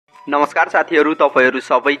नमस्कार साथीहरु, तपाईहरु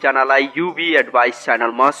सबैजनालाई UvAdvice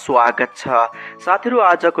च्यानलमा स्वागत छ। साथीहरु,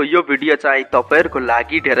 आजको यो भिडियो चाहिँ तपाईहरुको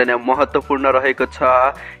लागि धेरै नै महत्त्वपूर्ण रहेको छ,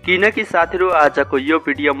 किनकि साथीहरु आजको यो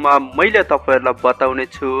भिडियोमा मैले तपाईहरुलाई बताउने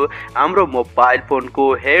छु हाम्रो मोबाइल फोनको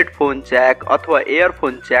हेडफोन ज्याक अथवा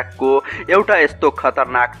इयरफोन ज्याकको एउटा यस्तो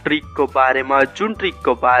खतरनाक ट्रिकको बारेमा, जुन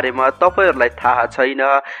ट्रिकको बारेमा तपाईहरुलाई थाहा छैन।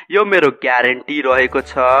 यो मेरो ग्यारेन्टी रहेको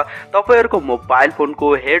छ। तपाईहरुको मोबाइल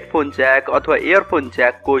फोनको हेडफोन ज्याक अथवा इयरफोन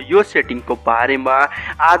ज्याकको यो सेटिङको बारेमा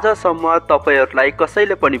आजसम्म तपाईहरुलाई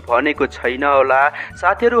कसैले पनि भनेको छैन होला।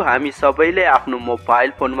 साथीहरु, हामी सबैले आफ्नो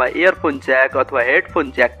मोबाइल फोनमा इयरफोन ज्याक अथवा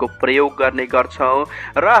हेडफोन ज्याकको प्रयोग गर्ने गर्छौं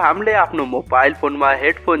र हामीले आफ्नो मोबाइल फोनमा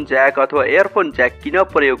हेडफोन ज्याक अथवा इयरफोन ज्याक किन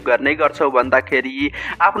प्रयोग गर्ने गर्छौं भन्दाखेरि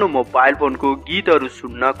आफ्नो मोबाइल फोनको गीतहरु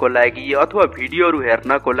सुन्नको लागि अथवा भिडियोहरु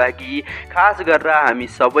हेर्नको लागि। खास गरेर हामी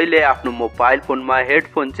सबैले आफ्नो मोबाइल फोनमा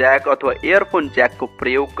हेडफोन ज्याक अथवा इयरफोन ज्याकको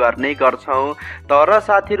प्रयोग गर्ने गर्छौं। तर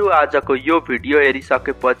साथीहरु, आजको यो भिडियो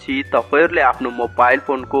हेरिसकेपछि तपाईहरुले आफ्नो मोबाइल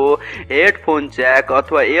फोनको हेडफोन ज्याक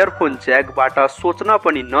अथवा इयरफोन ज्याकबाट सोच्न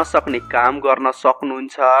पनि नसक्ने काम गर्न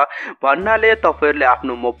सक्नुहुन्छ। भन्नाले तपाईहरुले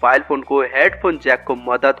आफ्नो मोबाइल फोनको हेडफोन ज्याकको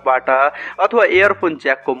मद्दतबाट अथवा इयरफोन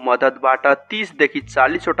ज्याकको मद्दतबाट 30 देखि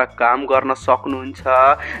 40 वटा काम गर्न सक्नुहुन्छ।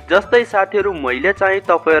 जस्तै साथीहरु, मैले चाहिँ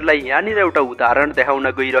तपाईहरुलाई यहाँनिर एउटा उदाहरण देखाउन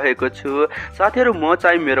गइरहेको छु। साथीहरु, म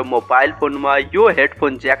चाहिँ मेरो मोबाइल फोनमा यो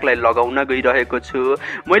हेडफोन ज्याकलाई लगाउन गइरहेको छु।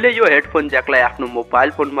 मैले यो हेडफोन ज्याकलाई आफ्नो मोबाइल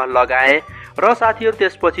फोनमा लगाएँ र साथीहरु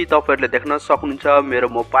त्यसपछि तपाईहरुले देख्न सक्नुहुन्छ मेरो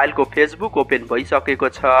मोबाइलको फेसबुक ओपन भइसकेको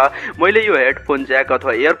छ। मैले यो हेडफोन ज्याक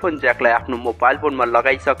अथवा इयरफोन ज्याकलाई आफ्नो मोबाइल फोनमा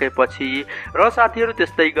लगाइसकेपछि र साथीहरु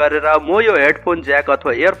त्यस्तै गरेर म यो हेडफोन ज्याक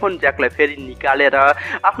अथवा इयरफोन ज्याकलाई फेरि निकालेर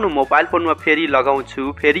आफ्नो मोबाइल फोनमा फेरि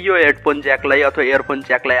लगाउँछु। फेरि यो हेडफोन ज्याकलाई अथवा इयरफोन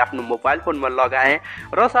ज्याकलाई आफ्नो मोबाइल फोनमा लगाएँ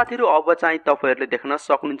र साथीहरु अब चाहिँ तपाईहरुले देख्न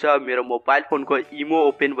सक्नुहुन्छ मेरो मोबाइल फोनको इमो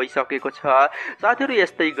ओपन भइसकेको छ। साथीहरु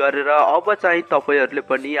यस्तै गरेर अब चाहिँ तपाईहरुले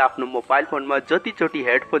पनि आफ्नो मोबाइल फोनमा जतिचोटी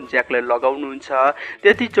हेडफोन ज्याकलाई लगाउनुहुन्छ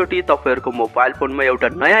त्यतिचोटी तपाईहरुको मोबाइल फोनमा एउटा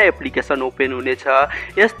नयाँ एप्लिकेसन ओपन हुनेछ।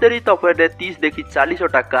 यसरी तपाईहरुले 30 देखि 40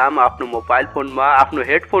 वटा काम आफ्नो मोबाइल फोनमा आफ्नो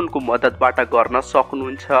हेडफोनको मद्दतबाट गर्न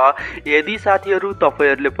सक्नुहुन्छ। यदि साथीहरु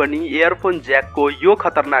तपाईहरुले पनि इयरफोन ज्याकको यो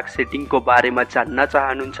खतरनाक सेटिङको बारेमा जान्न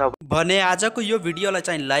चाहनुहुन्छ भने आजको यो भिडियोलाई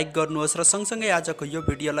चाहिँ लाइक गर्नुहोस् र सँगसँगै आजको यो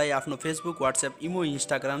भिडियोलाई आफ्नो फेसबुक, व्हाट्सएप, इमो,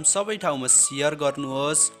 इन्स्टाग्राम सबै ठाउँमा शेयर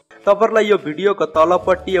गर्नुहोस्। तपाईहरुलाई यो भिडियोको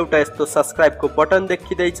तलपट्टि एउटा यस्तो सब्स्क्राइबको बटन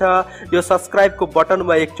देखिँदैछ। यो सब्स्क्राइबको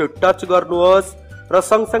बटनमा एकचोटि टच गर्नुहोस् र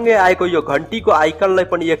सँगसँगै आएको यो घण्टीको आइकनलाई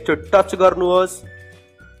पनि एकचोटि टच गर्नुहोस्।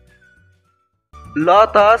 ल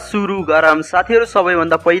त सुरु गरौँ। साथीहरु,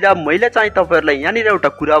 सबैभन्दा पहिला मैले चाहिँ तपाईहरुलाई यहाँनिर एउटा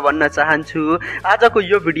कुरा भन्न चाहन्छु। आजको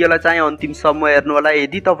यो भिडियोलाई चाहिँ अन्तिमसम्म हेर्नु होला।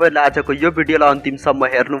 यदि तपाईहरुले आजको यो भिडियोलाई अन्तिमसम्म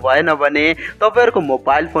हेर्नु भएन भने तपाईहरुको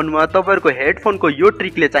मोबाइल फोनमा तपाईहरुको हेडफोनको यो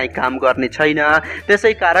ट्रिकले चाहिँ काम गर्ने छैन।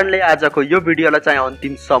 त्यसै कारणले आजको यो भिडियोलाई चाहिँ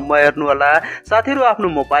अन्तिमसम्म हेर्नु होला। साथीहरु,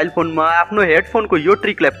 आफ्नो मोबाइल फोनमा आफ्नो हेडफोनको यो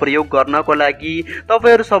ट्रिकलाई प्रयोग गर्नको लागि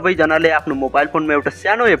तपाईहरु सबैजनाले आफ्नो मोबाइल फोनमा एउटा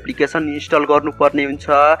सानो एप्लिकेसन इन्स्टल गर्नुपर्ने हुन्छ।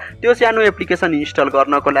 त्यो सानो एप्लिकेसन इन्स्टल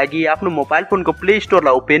गर्नको लागि आफ्नो मोबाइल फोनको प्ले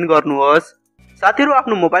स्टोरलाई ओपन गर्नुहोस्। साथीहरु,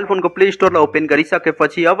 आफ्नो मोबाइल फोनको प्ले स्टोरलाई ओपन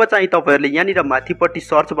गरिसकेपछि अब चाहिँ तपाईहरुले यहाँनिर माथिपट्टि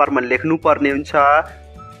सर्च बारमा लेख्नु पर्ने हुन्छ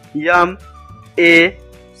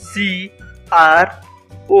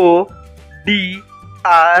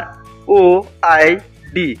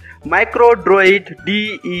MacroDroid MacroDroid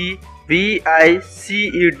DEVICE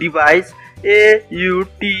device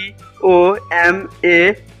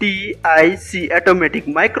AUTOMATIC automatic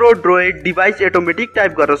MacroDroid device automatic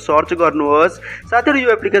type गरेर सर्च गर्नुहोस्। साथीहरु, यो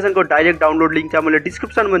एप्लिकेसनको डाइरेक्ट डाउनलोड लिंक चाहिँ मैले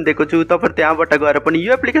डिस्क्रिप्सनमा दिएको छु। तपाईहरु त्यहाँबाट गएर पनि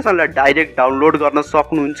यो एप्लिकेसनलाई डाइरेक्ट डाउनलोड गर्न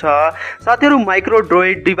सक्नुहुन्छ। साथीहरु,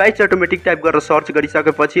 MacroDroid डिभाइस ऑटोमेटिक टाइप गरेर सर्च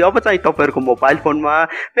गरिसकेपछि अब चाहिँ तपाईहरुको मोबाइल फोनमा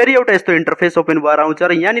फेरि एउटा यस्तो इन्टरफेस ओपन भएर आउँछ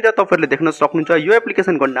र यहाँनिर तपाईहरुले देख्न सक्नुहुन्छ यो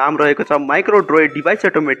एप्लिकेसनको नाम रहेको छ MacroDroid डिभाइस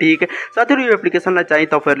ऑटोमेटिक। साथीहरु, यो एप्लिकेसनलाई चाहिँ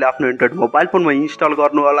तपाईहरुले आफ्नो एन्ड्रोइड मोबाइल फोनमा इन्स्टल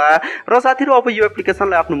गर्नु होला र साथीहरु अब यो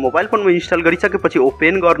एप्लिकेसनलाई आफ्नो मोबाइल फोनमा इन्स्टल गरिसकेपछि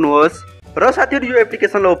ओपन गर्नुहोस्। र साथीहरु, यो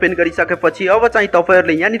एप्लिकेसनलाई ओपन गरिसकेपछि अब चाहिँ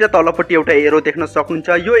तपाईहरुले यहाँनिर तलपट्टि एउटा एरो देख्न सक्नुहुन्छ।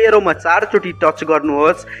 यो एरोमा 4 चोटी टच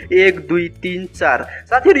गर्नुहोस्। 1 2 3 4।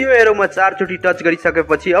 साथीहरु, यो एरोमा 4 चोटी टच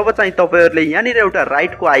गरिसकेपछि अब चाहिँ तपाईहरुले यहाँनिर एउटा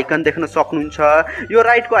राइटको आइकन देख्न सक्नुहुन्छ। यो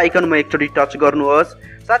राइटको आइकनमा एकचोटी टच गर्नुहोस्।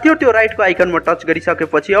 साथीहरु, त्यो राइटको आइकनमा टच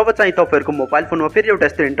गरिसकेपछि अब चाहिँ तपाईहरुको मोबाइल फोनमा फेरि एउटा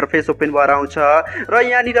यस्तो इन्टरफेस ओपन भएर आउँछ र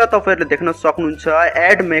यहाँनिर तपाईहरुले देख्न सक्नुहुन्छ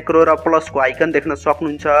एड मैक्रो र प्लसको आइकन देख्न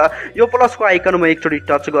सक्नुहुन्छ। यो प्लसको आइकनमा एकचोटी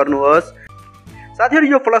टच गर्नुहोस्। साथीहरु,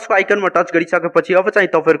 यो प्लसको आइकनमा टच गरिसकेपछि अब चाहिँ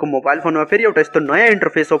तपाईहरुको मोबाइल फोनमा फेरि एउटा यस्तो नयाँ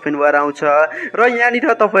इन्टरफेस ओपन भएर आउँछ र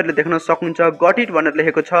यहाँनिर तपाईहरुले देख्न सक्नुहुन्छ गट इट भनेर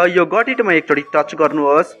लेखेको छ। यो गट इटमा एकचोटी टच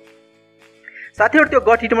गर्नुहोस्। साथीहरु त्यो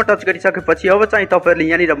गट इटमा टच गरिसकेपछि अब चाहिँ तपाईहरुले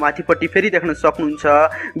यहाँनिर माथिपट्टि फेरि देख्न सक्नुहुन्छ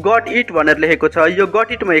गट इट भनेर लेखेको छ। यो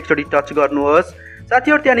गट इटमा एकचोटी टच गर्नुहोस्।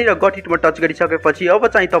 साथीहरु त्यहाँनिर गट इटमा टच गरिसकेपछि अब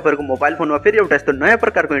चाहिँ तपाईहरुको मोबाइल फोनमा फेरि एउटा यस्तो नयाँ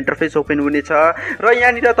प्रकारको इन्टरफेस ओपन हुनेछ र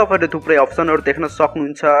यहाँनिर तपाईहरुले थुप्रै अप्सनहरु देख्न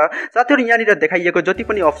सक्नुहुन्छ। साथीहरु यहाँनिर देखाइएको जति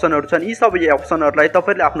पनि अप्सनहरु छन् यी सबै अप्सनहरुलाई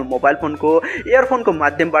तपाईहरुले आफ्नो मोबाइल फोनको इयरफोनको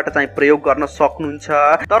माध्यमबाट चाहिँ प्रयोग गर्न सक्नुहुन्छ।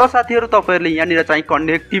 तर साथीहरु तपाईहरुले यहाँनिर चाहिँ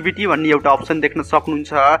कनेक्टिभिटी भन्ने एउटा अप्सन देख्न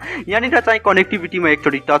सक्नुहुन्छ। यहाँनिर चाहिँ कनेक्टिभिटीमा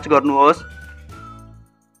एकचोटी टच गर्नुहोस्।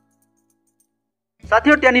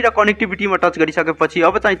 साथीहरु त्यहाँनिर कनेक्टिभिटीमा टच गरिसकेपछि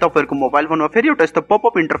अब चाहिँ तपाईहरुको मोबाइल फोनमा फेरि एउटा यस्तो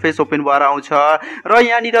पपअप इन्टरफेस ओपन भएर आउँछ र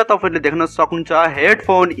यहाँनिर तपाईहरुले देख्न सक्नुहुन्छ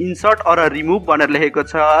हेडफोन इन्सर्ट अर रिमुभ भनेर लेखेको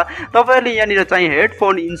छ। तपाईहरुले यहाँनिर चाहिँ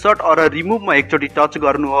हेडफोन इन्सर्ट अर रिमुभमा एकचोटी टच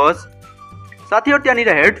गर्नुहोस्। साथीहरु त्यहाँनिर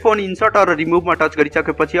हेडफोन इन्सर्ट अर रिमुभमा टच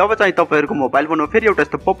गरिसकेपछि अब चाहिँ तपाईहरुको मोबाइल फोनमा फेरि एउटा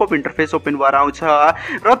यस्तो पपअप इन्टरफेस ओपन भएर आउँछ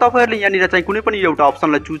र तपाईहरुले यहाँनिर चाहिँ कुनै पनि एउटा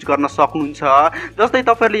अप्सनलाई चुज गर्न सक्नुहुन्छ। जस्तै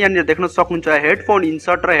तपाईहरुले यहाँनिर देख्न सक्नुहुन्छ हेडफोन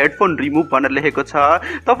इन्सर्ट र हेडफोन रिमुभ भनेर लेखेको छ।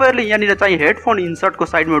 तपाईहरुले यहाँनिर चाहिँ हेडफोन इन्सर्टको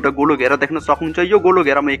साइडमा एउटा गोलो घेरा देख्न सक्नुहुन्छ। यो गोलो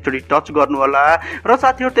घेरामा एकचोटी टच गर्नु होला र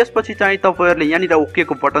साथीहरु त्यसपछि चाहिँ तपाईहरुले यहाँनिर ओके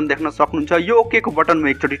को बटन देख्न सक्नुहुन्छ। यो ओके को बटनमा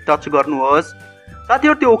एकचोटी टच गर्नुहोस्।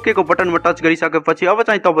 साथीहरु त्यो ओके को बटनमा टच गरिसकेपछि अब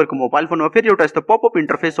चाहिँ तपाईहरुको मोबाइल फोनमा फेरि एउटा यस्तो पपअप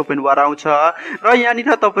इन्टरफेस ओपन भएर आउँछ र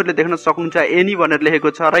यहाँनिर तपाईहरुले देख्न सक्नुहुन्छ एनी भनेर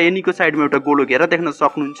लेखेको छ र एनीको साइडमा एउटा गोलो घेरा देख्न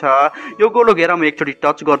सक्नुहुन्छ। यो गोलो घेरामा एकचोटी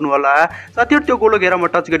टच गर्नु होला। साथीहरु त्यो गोलो घेरामा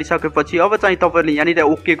टच गरिसकेपछि अब चाहिँ तपाईहरुले यहाँनिर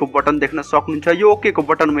ओके को बटन देख्न सक्नुहुन्छ। यो ओके को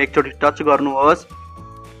बटनमा एकचोटी टच गर्नुहोस्।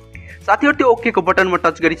 साथीहरु त्यो ओके को बटनमा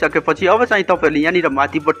टच गरिसकेपछि अब चाहिँ तपाईहरुले यहाँनिर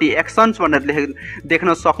माथिपट्टि एक्सन्स भनेर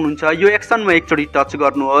देख्न सक्नुहुन्छ। यो एक्सनमा एकचोटी टच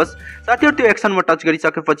गर्नुहोस्। साथीहरु त्यो एक्सनमा टच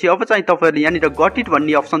गरिसकेपछि अब चाहिँ तपाईहरुले यहाँनिर गट इट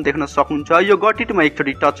भन्ने अप्सन देख्न सक्नुहुन्छ। यो गट इटमा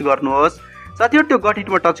एकचोटी टच गर्नुहोस्। साथीहरु त्यो गट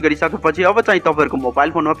इटमा टच गरिसकेपछि अब चाहिँ तपाईहरुको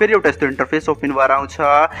मोबाइल फोनमा फेरि एउटा यस्तो इन्टरफेस ओपन भएर आउँछ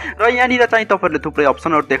र यहाँनिर चाहिँ तपाईहरुले थुप्रै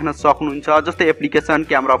अप्सनहरु देख्न सक्नुहुन्छ। जस्तै एप्लिकेसन,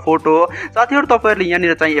 क्यामेरा, फोटो। साथीहरु तपाईहरुले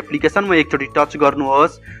यहाँनिर चाहिँ एप्लिकेसनमा एकचोटी टच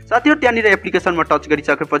गर्नुहोस्। साथीहरु त्यहाँनिर एप्लिकेसनमा टच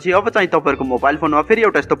गरिसकेपछि अब चाहिँ तपाईहरुको मोबाइल फोनमा फेरि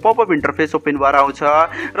एउटा यस्तो पपअप इन्टरफेस ओपन भएर आउँछ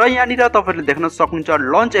र यहाँनिर तपाईहरुले देख्न सक्नुहुन्छ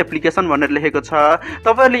लन्च एप्लिकेसन भनेर लेखेको छ।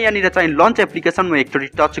 तपाईहरुले यहाँनिर चाहिँ लन्च एप्लिकेसनमा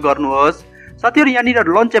एकचोटी टच गर्नुहोस्। साथीहरु यहाँनिर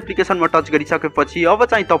लन्च एप्लिकेसनमा टच गरिसकेपछि अब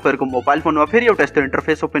चाहिँ तपाईहरुको मोबाइल फोनमा फेरि एउटा यस्तो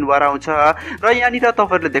इन्टरफेस ओपन भएर आउँछ र यहाँनिर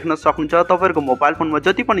तपाईहरुले देख्न सक्नुहुन्छ तपाईहरुको मोबाइल फोनमा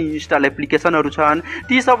जति पनि इन्स्टल एप्लिकेसनहरु छन्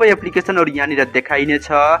ती सबै एप्लिकेसनहरु यहाँनिर देखाइनेछ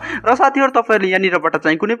र साथीहरु तपाईहरुले यहाँनिरबाट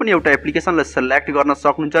चाहिँ कुनै पनि एउटा एप्लिकेसनलाई सिलेक्ट गर्न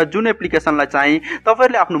सक्नुहुन्छ जुन एप्लिकेसनलाई चाहिँ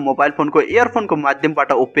तपाईहरुले आफ्नो मोबाइल फोनको इयरफोनको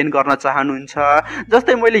माध्यमबाट ओपन गर्न चाहनुहुन्छ।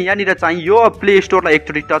 जस्तै मैले यहाँनिर चाहिँ यो प्ले स्टोरलाई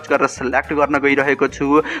एकचोटी टच गरेर सिलेक्ट गर्न गइरहेको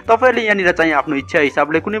छु। तपाईहरुले यहाँनिर चाहिँ आफ्नो इच्छा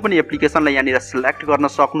हिसाबले कुनै पनि एप्लिकेसनलाई यहाँनिर सिलेक्ट गर्न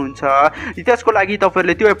सक्नुहुन्छ। त्यसको लागि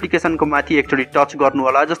तपाईहरुले त्यो एप्लिकेसनको माथि एकचोटी टच गर्नु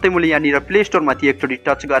होला। जस्तै मैले यहाँनिर प्ले स्टोर माथि एकचोटी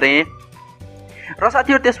टच गरे र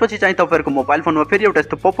साथीहरु त्यसपछि चाहिँ तपाईहरुको मोबाइल फोनमा फेरि एउटा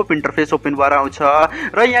यस्तो पपअप इन्टरफेस ओपन भएर आउँछ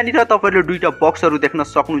र यहाँनिर तपाईहरुले दुईटा बक्सहरु देख्न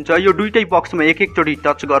सक्नुहुन्छ। यो दुईटै बक्समा एक-एकचोटी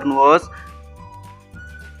टच गर्नुहोस्।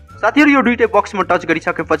 साथीहरु यो दुईटै बक्समा टच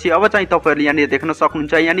गरिसकेपछि अब चाहिँ तपाईहरुले यहाँनिर देख्न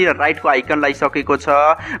सक्नुहुन्छ यहाँनिर राइटको आइकन लागिसकेको छ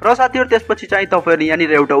र साथीहरु त्यसपछि चाहिँ तपाईहरुले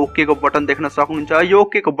यहाँनिर एउटा ओके को बटन देख्न सक्नुहुन्छ। यो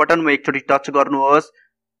ओके को बटनमा एकचोटी टच गर्नुहोस्।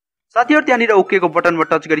 साथीहरु त्यहाँनिर ओके को बटनमा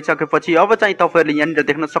टच गरिसकेपछि अब चाहिँ तपाईहरुले यहाँनिर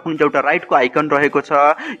देख्न सक्नुहुन्छ एउटा राइटको आइकन रहेको छ।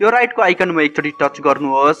 यो राइटको आइकनमा एकचोटी टच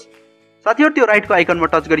गर्नुहोस्। साथीहरु त्यो राइटको आइकनमा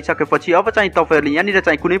टच गरिसकेपछि अब चाहिँ तपाईहरुले यहाँनिर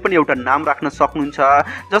चाहिँ कुनै पनि एउटा नाम राख्न सक्नुहुन्छ।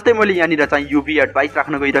 जस्तै मैले यहाँनिर चाहिँ UvAdvice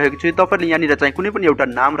राख्न गइरहेको छु। तपाईहरुले यहाँनिर चाहिँ कुनै पनि एउटा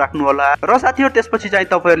नाम राख्नु होला र साथीहरु त्यसपछि चाहिँ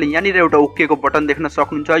तपाईहरुले यहाँनिर एउटा ओके को बटन देख्न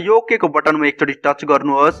सक्नुहुन्छ। यो ओके को बटनमा एकचोटी टच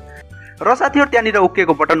गर्नुहोस् र साथीहरु त्यहाँनिर ओके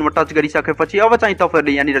को बटनमा टच गरिसकेपछि अब चाहिँ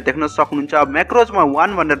तपाईहरुले यहाँनिर देख्न सक्नुहुन्छ म्याक्रोजमा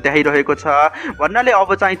 1 भनेर देखाइरहेको छ। भन्नाले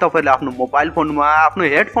अब चाहिँ तपाईहरुले आफ्नो मोबाइल फोनमा आफ्नो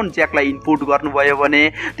हेडफोन ज्याकलाई इनपुट गर्नुभयो भने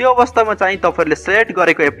त्यो अवस्थामा चाहिँ तपाईहरुले सेट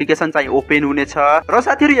गरेको एप्लिकेसन चाहिँ ओपन हुनेछ र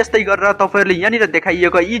साथीहरु यस्तै गरेर तपाईहरुले यहाँनिर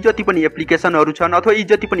देखाइएको यी जति पनि एप्लिकेसनहरु छन् अथवा यी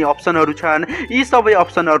जति पनि अप्सनहरु छन् यी सबै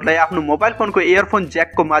अप्सनहरुलाई आफ्नो मोबाइल फोनको इयरफोन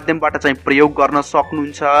ज्याकको माध्यमबाट चाहिँ प्रयोग गर्न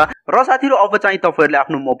सक्नुहुन्छ र साथीहरु अब चाहिँ तपाईहरुले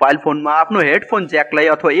आफ्नो मोबाइल फोनमा आफ्नो हेडफोन ज्याकलाई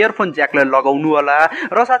अथवा इयरफोन ज्याकलाई लगाउनु होला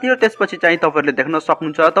र साथीहरु त्यसपछि चाहिँ तपाईहरुले देख्न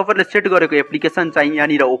सक्नुहुन्छ तपाईहरुले सेट गरेको एप्लिकेसन चाहिँ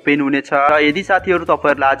यहाँनिर ओपन हुनेछ। र यदि साथीहरु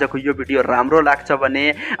तपाईहरुलाई आजको यो भिडियो राम्रो लाग्छ भने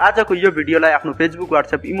आजको यो भिडियोलाई आफ्नो फेसबुक,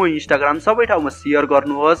 व्हाट्सएप, इमो, इन्स्टाग्राम सबै ठाउँमा शेयर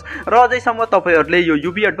गर्नुहोस् र अझैसम्म तपाईहरुले यो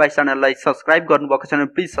UvAdvice च्यानललाई सब्स्क्राइब गर्नुभएको छैन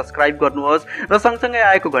प्लिज सब्स्क्राइब गर्नुहोस् र सँगसँगै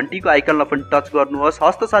आएको घण्टीको आइकनलाई पनि टच गर्नुहोस्।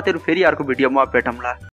 हस्त साथीहरु फेरि अर्को भिडियोमा भेटौँला।